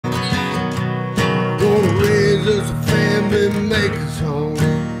make us home.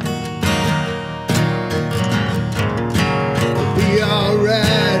 It'll be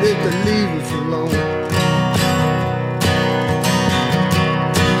alright if they leave us alone.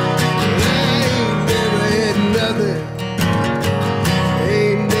 I ain't never had nothing.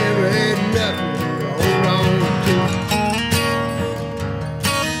 Ain't never had nothing to hold on to.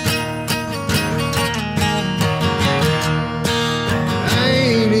 I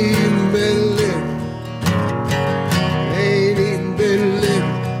ain't even been living. Ain't even been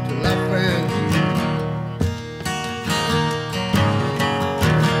living till I found you.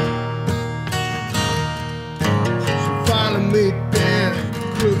 So follow me down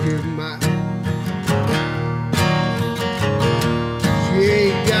crooked mile. She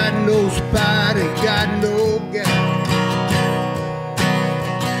ain't got no spot, ain't got no guy.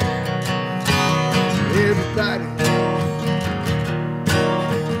 Everybody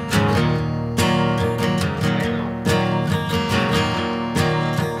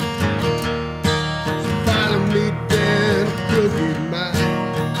follow me down crooked mile.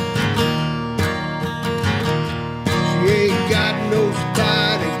 She ain't got no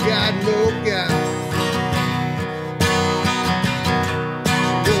spot, ain't got no guy.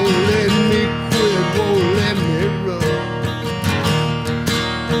 Won't let me quit, won't let me run.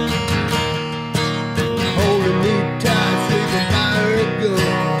 Holding me tight, sleeping by her gun.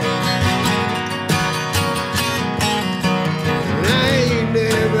 And I ain't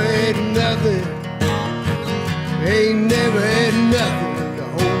never had nothing. Ain't never had nothing to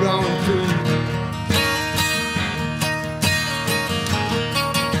hold on to.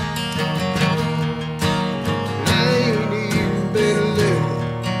 I ain't even been living.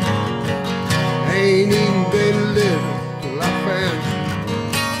 Ain't even been living till I found you.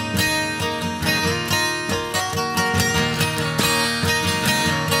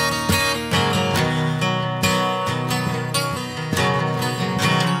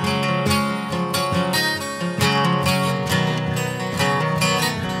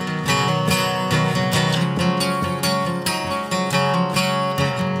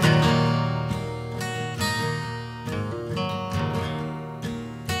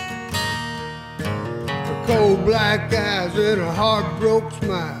 Her cold black eyes and her heartbroken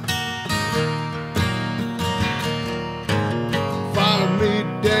smile. Follow me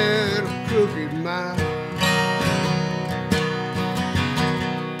down a crooked mile.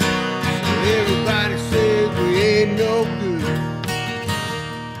 Everybody says we ain't no good.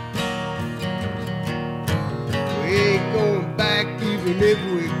 We ain't going back even if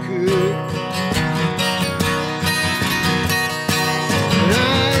we could. And I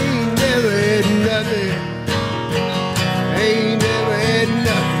ain't never had nothing. Ain't never had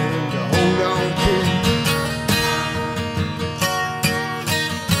nothing to hold on to.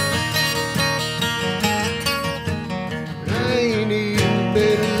 I ain't even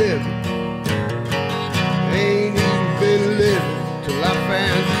been living. Ain't even been living till I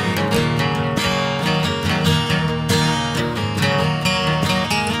found you.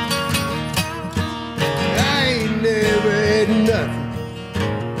 I ain't never had nothing.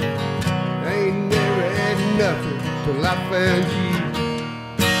 Ain't never had nothing till I found you.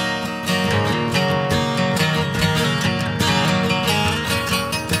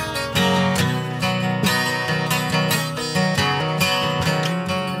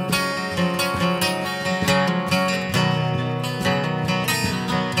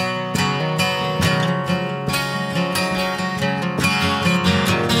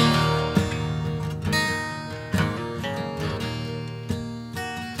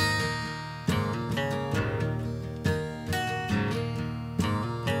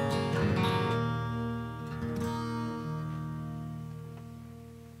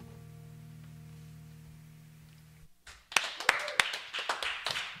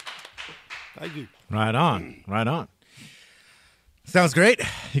 Thank you. Right on. Right on. Sounds great.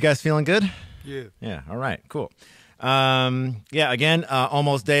 You guys feeling good? Yeah. Yeah. All right. Cool. Yeah. Again,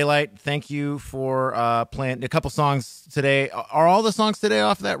 Almost Daylight. Thank you for playing a couple songs today. Are all the songs today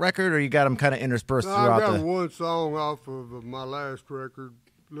off that record, or you got them kind of interspersed No, throughout I got the? one song off of my last record,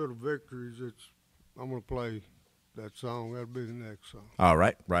 Little Victories. I'm gonna play that song. That'll be the next song. All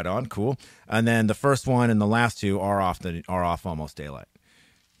right. Right on. Cool. And then the first one and the last two are off Almost Daylight.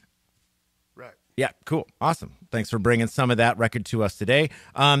 Right. Yeah, cool. Awesome. Thanks for bringing some of that record to us today.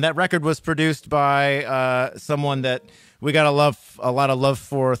 That record was produced by someone that we got a lot of love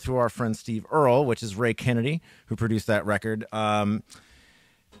for through our friend Steve Earle, which is Ray Kennedy, who produced that record.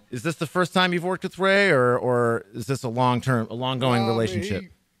 Is this the first time you've worked with Ray, or is this a long-going relationship?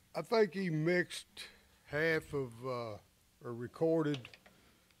 I think he mixed half of, or recorded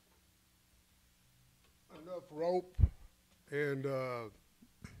enough rope and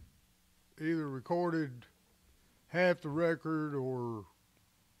either recorded half the record, or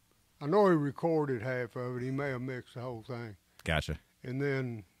I know he recorded half of it. He may have mixed the whole thing. Gotcha. And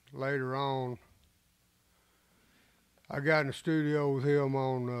then later on, I got in the studio with him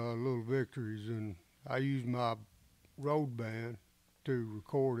on Little Victories, and I used my road band to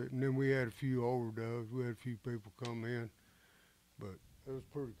record it. And then we had a few overdubs. We had a few people come in, but it was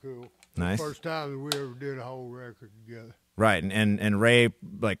pretty cool. Nice. The first time that we ever did a whole record together. Right, and Ray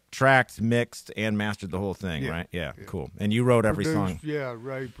like tracked, mixed, and mastered the whole thing, right? Yeah, cool. And you wrote every song. Yeah,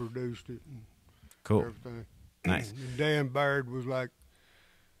 Ray produced it. And cool. Everything. Nice. And Dan Baird was like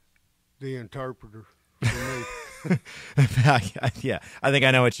the interpreter for me. Yeah, I think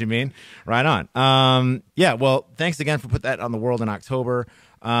I know what you mean. Right on. Yeah, well, thanks again for putting that on the world in October.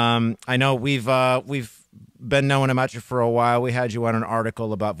 I know we've been knowing about you for a while. We had you on an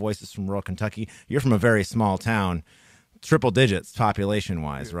article about Voices from Rural Kentucky. You're from a very small town, triple digits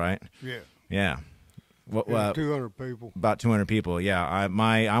population-wise, right? Yeah. Yeah. What, 200 people. About 200 people, yeah.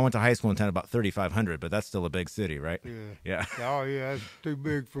 I went to high school in town about 3,500, but that's still a big city, right? Yeah. Oh, yeah, that's too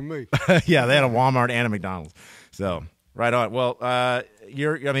big for me. Yeah, they had a Walmart and a McDonald's. So, right on. Well,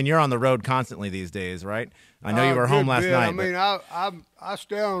 you're on the road constantly these days, right? I know you were home last night. I mean, I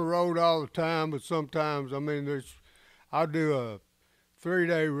stay on the road all the time, but sometimes, I mean, I'll do a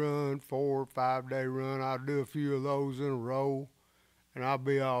 3-day run, 4 or 5-day run. I'll do a few of those in a row, and I'll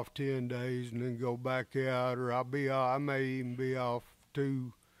be off 10 days and then go back out, or I may even be off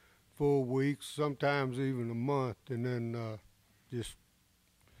 2 full weeks, sometimes even a month, and then just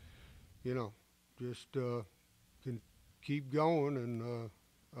can keep going. And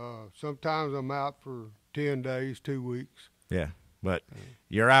sometimes I'm out for 10 days, 2 weeks. Yeah. But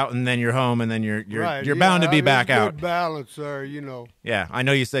you're out and then you're home and then you're right, bound to be back out. Good balance there, Yeah, I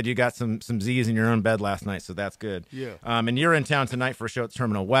know you said you got some Z's in your own bed last night, so that's good. Yeah. And you're in town tonight for a show at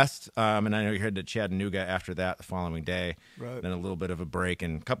Terminal West. And I know you're headed to Chattanooga after that the following day. Right. Then a little bit of a break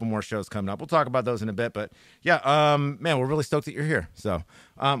and a couple more shows coming up. We'll talk about those in a bit. But yeah, man, we're really stoked that you're here. So,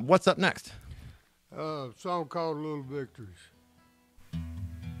 what's up next? A song called Little Victories.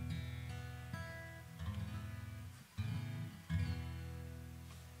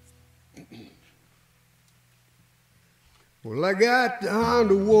 Well, I got the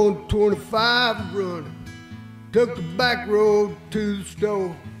Honda 125 running, took the back road to the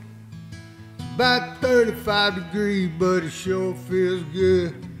store. About 35 degrees, but it sure feels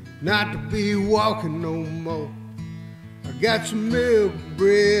good not to be walking no more. I got some milk,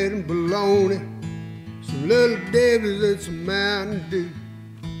 bread, and bologna, some Little Debbie's and some Mountain Dew.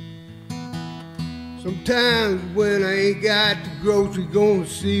 Sometimes when I ain't got the grocery, gonna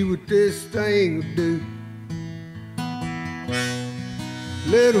see what this thing will do.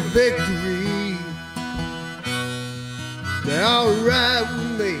 Little victory, they're all right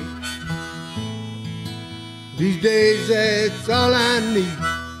with me. These days that's all I need.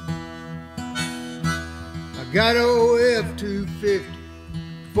 I got an old F-250,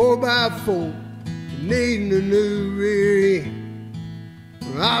 4x4, needing a new rear end.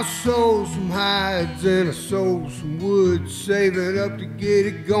 I sold some hides and I sold some wood, saving up to get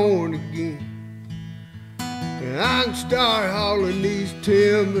it going again. And I can start hauling these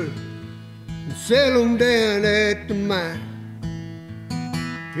timbers and sell them down at the mine.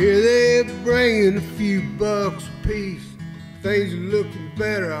 Here they're bringing a few bucks a piece. Things are looking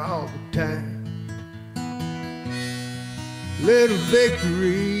better all the time. Little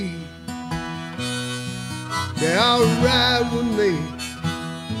victory, they're all right with me.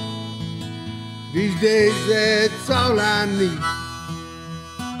 These days that's all I need.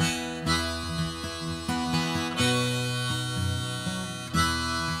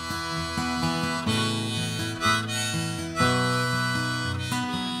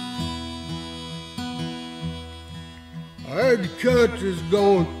 I heard the country's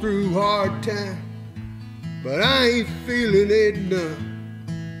going through hard time, but I ain't feeling it none.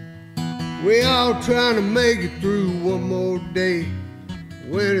 We all trying to make it through one more day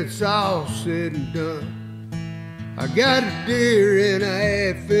when it's all said and done. I got a deer and a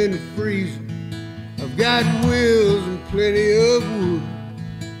half in the freezer. I've got wheels and plenty of wood.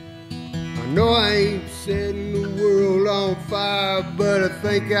 I know I ain't setting the world on fire, but I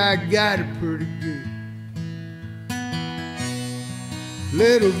think I got it pretty good.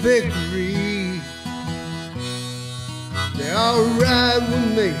 Little victory, they're all right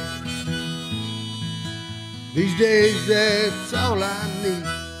with me. These days that's all I need.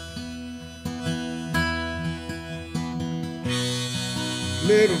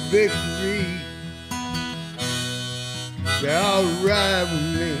 Little victory, they're all right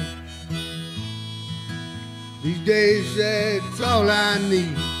with me. These days, that's all I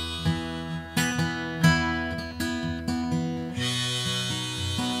need.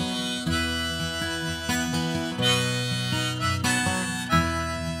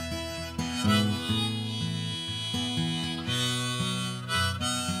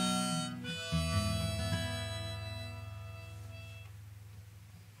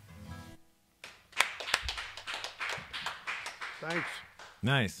 Thanks.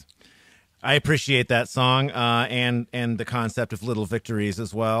 Nice. I appreciate that song and the concept of little victories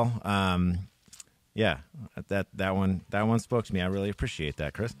as well. Yeah, that one spoke to me. I really appreciate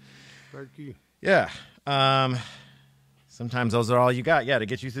that, Chris. Thank you. Yeah. Sometimes those are all you got, to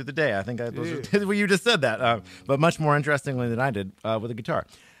get you through the day. I think well, you just said that, but much more interestingly than I did with a guitar.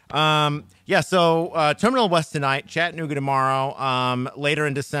 So Terminal West tonight, Chattanooga tomorrow. Later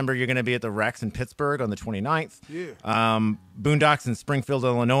in December, you're going to be at the Rex in Pittsburgh on the 29th. Yeah. Boondocks in Springfield,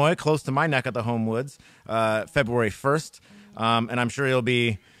 Illinois, close to my neck of the home woods, February 1st. And I'm sure you'll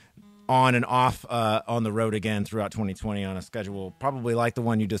be on and off on the road again throughout 2020 on a schedule probably like the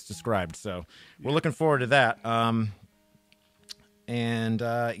one you just described. So we're looking forward to that.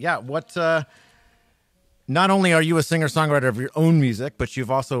 Not only are you a singer-songwriter of your own music, but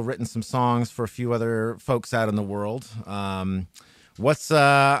you've also written some songs for a few other folks out in the world. I'm not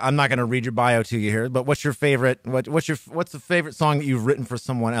going to read your bio to you here, but what's your favorite? What's the favorite song that you've written for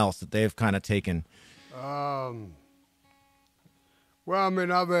someone else that they've kind of taken? Well, I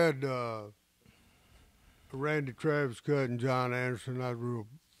mean, I've had Randy Travis Cut and John Anderson. I was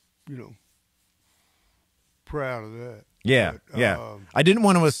real, proud of that. Yeah, but, I didn't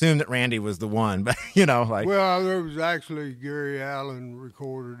want to assume that Randy was the one, but Well, there was actually Gary Allen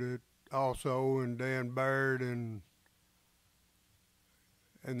recorded it also, and Dan Baird and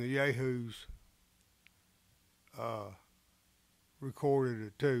the Yahoos recorded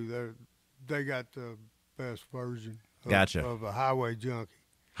it too. They got the best version. Of a Highway Junkie.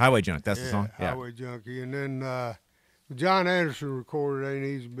 Highway Junkie, that's the song. Yeah, Highway Junkie, and then John Anderson recorded "Ain't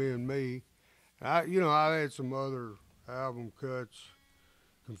Easy Being Me." I had some other album cuts,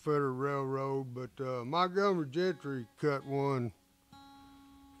 Confederate Railroad, but Montgomery Gentry cut one a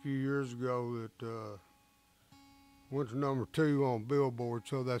few years ago that went to #2 on Billboard,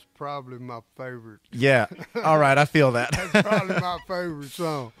 so that's probably my favorite. Yeah, all right, I feel that. That's probably my favorite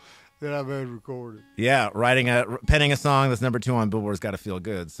song that I've had recorded. Yeah, penning a song that's #2 on Billboard's got to feel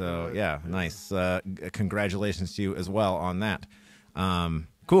good. So yeah, nice. Congratulations to you as well on that.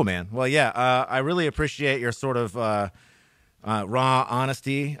 Cool, man. Well, yeah, I really appreciate your sort of raw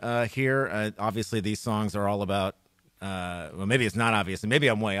honesty here. Obviously, these songs are all about, well, maybe it's not obvious, and maybe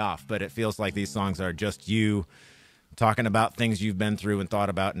I'm way off, but it feels like these songs are just you talking about things you've been through and thought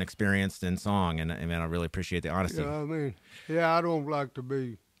about and experienced in song, and I really appreciate the honesty. I don't like to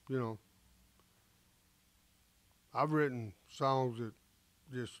be, I've written songs that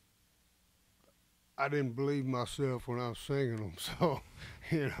just, I didn't believe myself when I was singing them, so,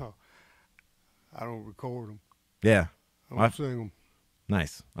 I don't record them. Yeah. I don't sing them.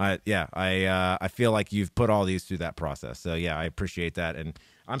 Nice. I feel like you've put all these through that process. So yeah, I appreciate that. And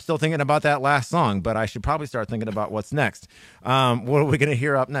I'm still thinking about that last song, but I should probably start thinking about what's next. What are we going to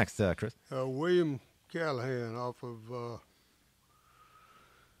hear up next, Chris? William Callahan off of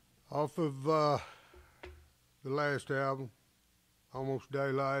the last album, Almost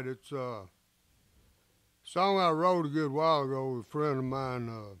Daylight. It's a song I wrote a good while ago with a friend of mine,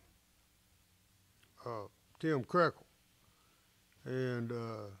 Tim Kreckle. And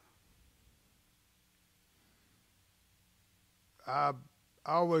I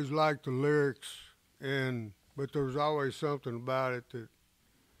always liked the lyrics, but there was always something about it that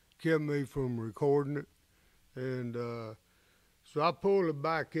kept me from recording it. And so I pulled it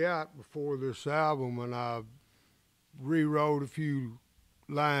back out before this album, and I rewrote a few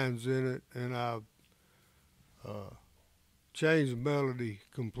lines in it, and I changed the melody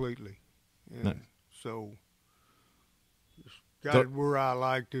completely. And nice. So got it where I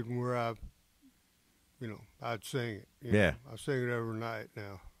liked it and where I'd sing it. Yeah. I sing it every night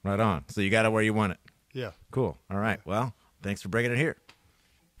now. Right on. So you got it where you want it. Yeah. Cool. All right. Yeah. Well, thanks for bringing it here.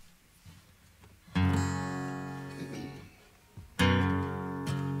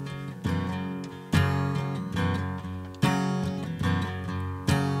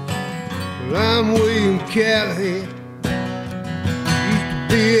 Well, I'm William Callahan. Used to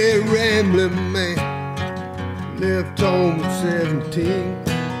be a rambling man. Left home at 17,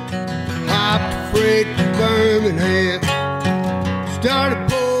 hopped freight to Birmingham, started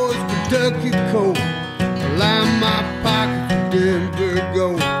boys Kentucky cold, lined my pocket with Denver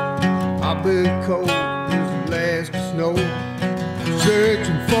gold. I've been cold as Alaska snow,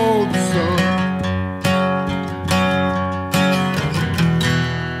 searching for the sun.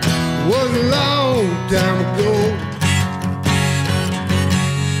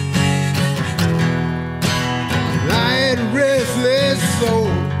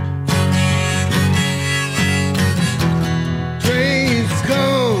 soul. Trains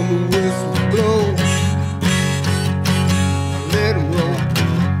come, the whistle blow. Let 'em roll.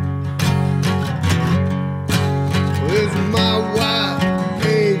 This is my wife,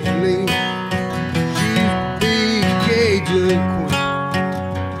 Angeline. She's the Cajun queen.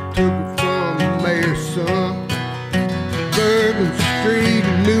 Took it from the mayor's son. Bourbon Street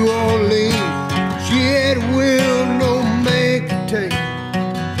in New Orleans. She had a will no man could take.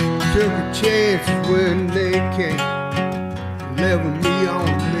 Took her chances when they came. Leveled me on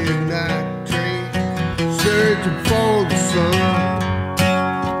the midnight train. Searching for the sun.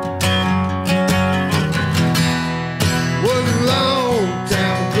 Was a long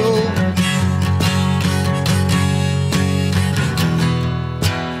time ago.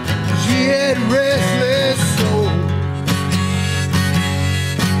 She had a restless soul.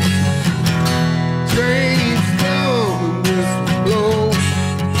 Trains come and whistles blow.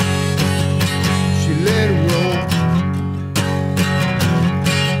 She let it roll.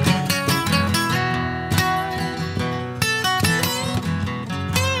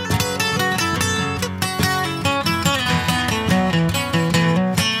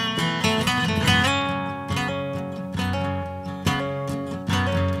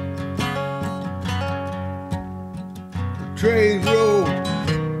 Trains roll,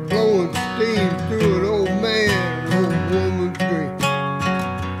 blowing steam through an old man and old woman's dream.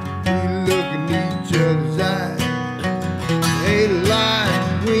 We look in each other's eyes. Ain't a lie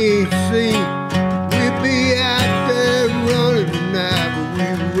we ain't seen. We'd be out there running tonight, but we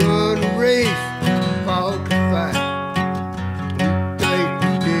run a race, fought the fight. We think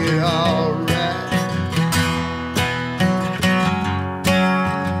we did all right.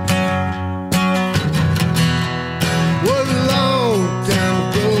 Was a long time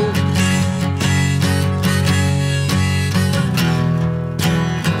ago.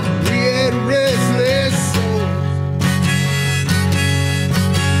 We had restless souls.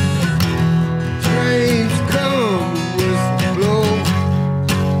 Trains come, whistles blow.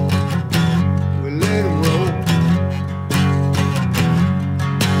 We let 'em roll.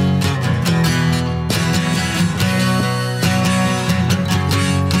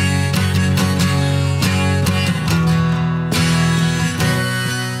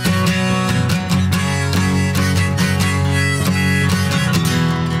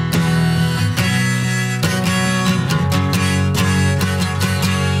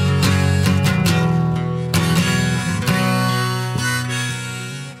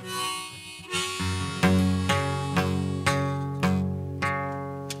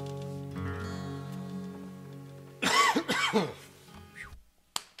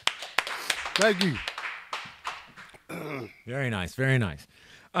 Thank you. Very nice, very nice.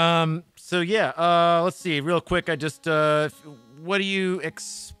 So yeah, let's see, real quick. I just, what do you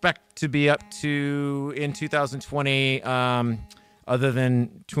expect to be up to in 2020? Other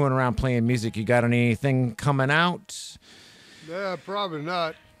than touring around playing music, you got anything coming out? Yeah, probably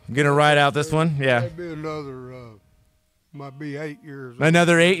not. I'm gonna ride out this one. Yeah, Maybe another, might be 8 years.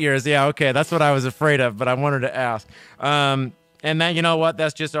 another 8 years. Yeah, okay, that's what I was afraid of, but I wanted to ask. And that, you know what?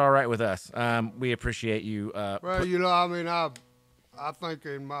 That's just all right with us. We appreciate you. Well, you know, I mean, I think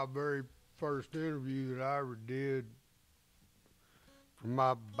in my very first interview that I ever did for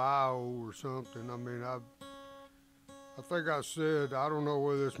my bio or something, I mean, I think I said, I don't know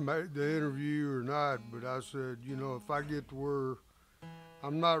whether it's made the interview or not, but I said, you know, if I get to where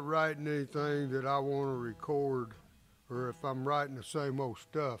I'm not writing anything that I want to record, or if I'm writing the same old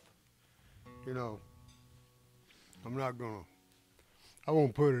stuff, you know, I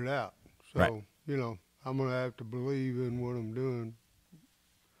won't put it out. So, right. You know, I'm going to have to believe in what I'm doing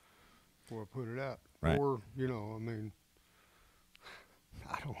before I put it out. Right. Or, you know, I mean,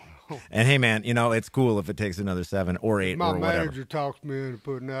 I don't know. And hey, man, you know, it's cool if it takes another 7 or 8 My or whatever. manager talks me into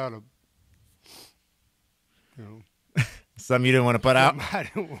putting out a, you know. Some you didn't want to put out? I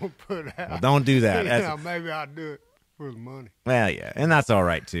didn't want to put out. Well, don't do that. You know, maybe I'll do it for the money. Well, yeah, and that's all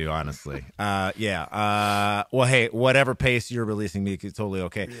right too, honestly. Yeah. Well, hey, whatever pace you're releasing music is totally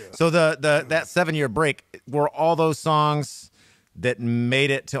okay. Yeah. So that 7-year break, were all those songs that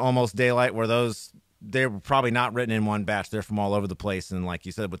made it to Almost Daylight, they were probably not written in one batch. They're from all over the place, and like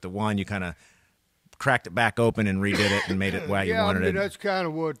you said, with the one, you kind of cracked it back open and redid it and made it why you wanted it. That's kind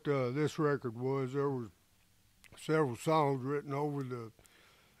of what this record was. There was several songs written over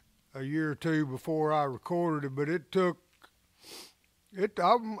a year or two before I recorded it, but it took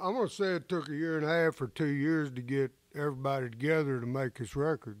I'm gonna say it took a year and a half or 2 years to get everybody together to make this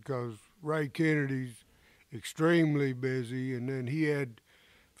record, because Ray Kennedy's extremely busy, and then he had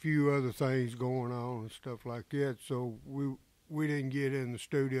a few other things going on and stuff like that. So we didn't get in the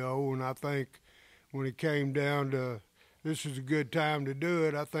studio. And I think when it came down to this is a good time to do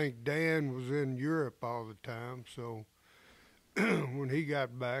it, I think Dan was in Europe all the time. So when he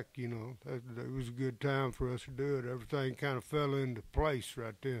got back, you know, it was a good time for us to do it. Everything kind of fell into place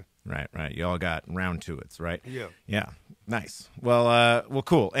right then. Right. You all got round to it, right? Yeah. Nice. Well,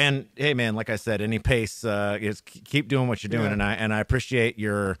 cool. And hey, man, like I said, any pace, just keep doing what you're doing, and I appreciate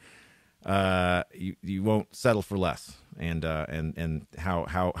your, you won't settle for less, and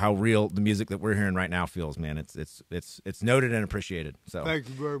how real the music that we're hearing right now feels, man. It's noted and appreciated. So thank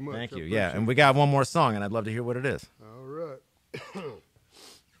you very much. Thank you. Yeah, and we got one more song, and I'd love to hear what it is. All right.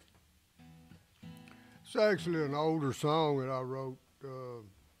 It's actually an older song that I wrote. I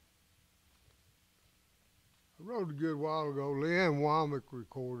wrote a good while ago. Leanne Womack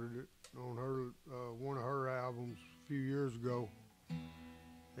recorded it on her one of her albums a few years ago,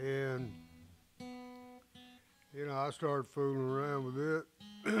 and you know I started fooling around with it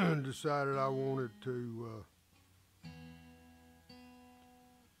and decided I wanted to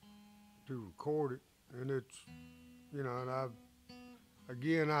record it, and it's you know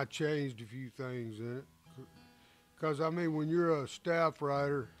and I changed a few things in it. Because, I mean, when you're a staff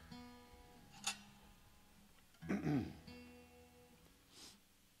writer,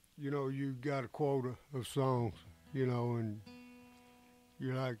 you know, you got a quota of songs, you know, and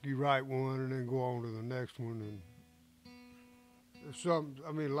you write one and then go on to the next one. And there's something,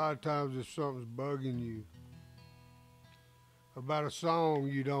 I mean, a lot of times if something's bugging you about a song,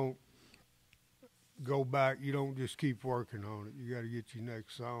 you don't go back, you don't just keep working on it. You got to get your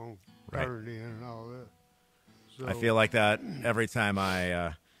next song turned in and all that. So, I feel like that every time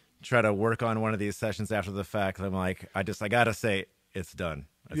I try to work on one of these sessions after the fact. I'm like, I got to say it's done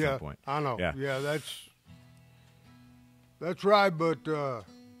at some point. I know. Yeah, that's right, but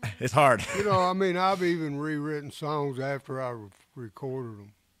it's hard. You know, I mean, I've even rewritten songs after I recorded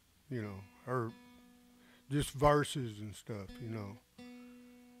them, you know, or just verses and stuff, you know.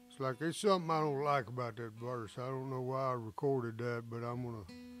 It's like there's something I don't like about that verse. I don't know why I recorded that, but I'm going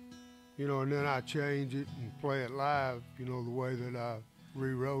to, you know, and then I change it and play it live, you know, the way that I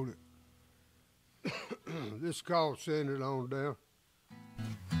rewrote it. This is called Send It On Down.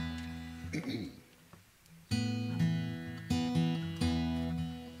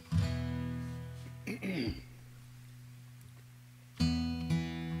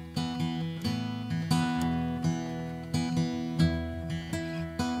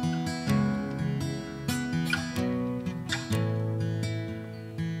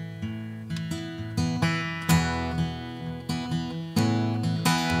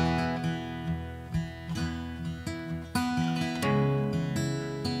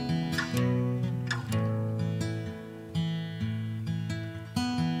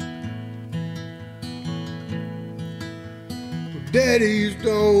 Daddy's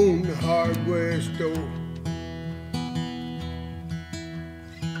owned the hardware store,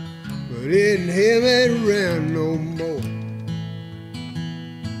 but in him ain't around no more.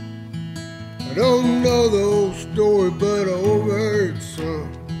 I don't know the whole story, but I overheard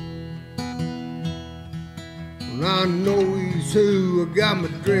some. And I know he's who I got my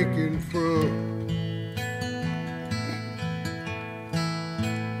drinking from.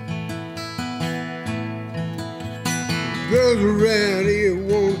 Girls around here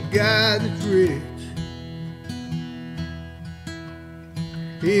want a guy that's rich.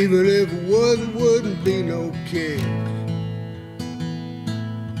 Even if it was, it wouldn't be no catch.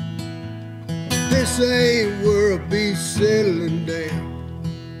 This ain't where I'll be settling down.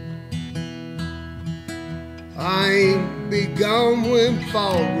 I ain't be gone when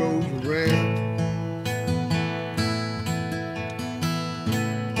fall rolls around.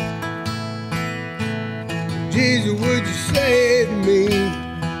 Jesus, would you say to me,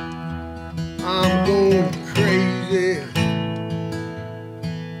 I'm going crazy.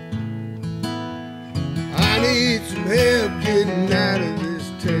 I need some help getting out of this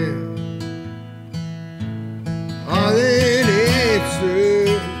town. Are there any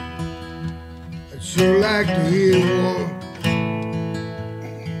answers? I'd sure like to hear one.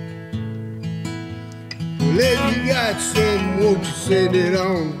 Well, if you got some, won't you send it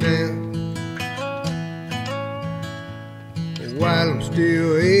on down? While I'm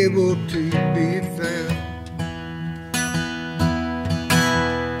still able to be found.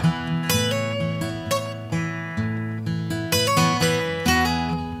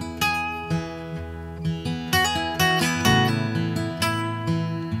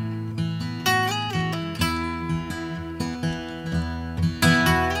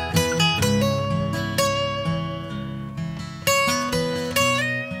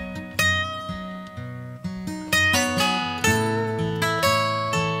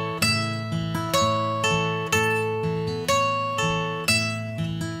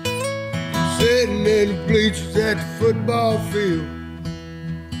 in the bleachers at the football field.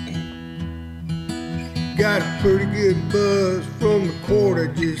 Got a pretty good buzz from the court I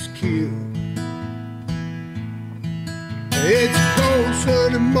just killed. It's a cold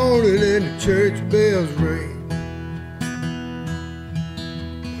Sunday morning and the church bells ring.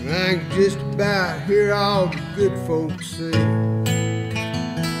 And I can just about hear all the good folks sing.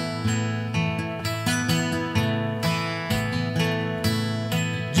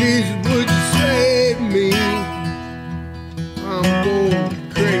 Jesus, would you save me? I'm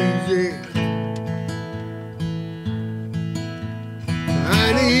going crazy.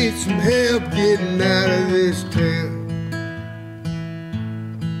 I need some help getting out of this town.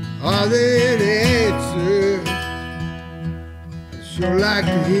 Are there any answers? I'd sure like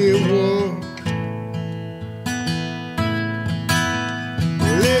to hear one.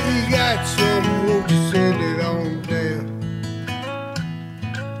 Well, if you got some, won't you send it on down?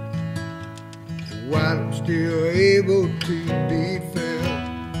 While I'm still able to be found.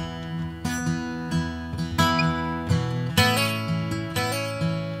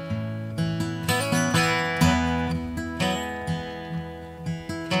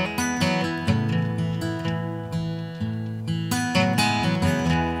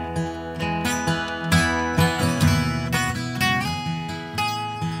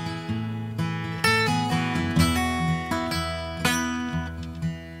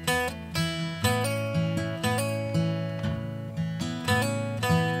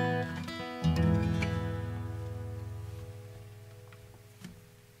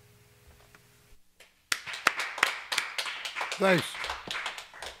 Thanks.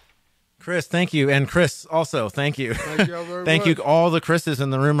 Chris, thank you. And Chris, also, thank you. Thank you all very Thank much. you, all the Chris's in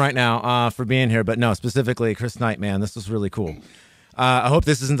the room right now for being here. But no, specifically Chris Knight, man, this was really cool. I hope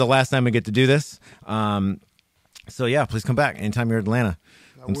this isn't the last time we get to do this. So, yeah, please come back anytime you're in Atlanta.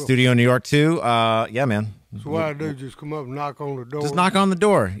 In studio in New York, too. Yeah, man. So what I do, just come up and knock on the door. Just knock on the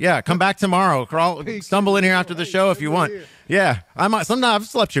door. Yeah, come back tomorrow. Crawl, stumble in here after the show if you want. Yeah, I might. Sometimes I've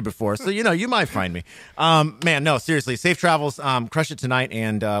slept here before, so you might find me. Man, no, seriously, safe travels. Crush it tonight,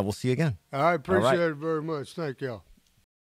 and we'll see you again. I appreciate it very much. Thank y'all.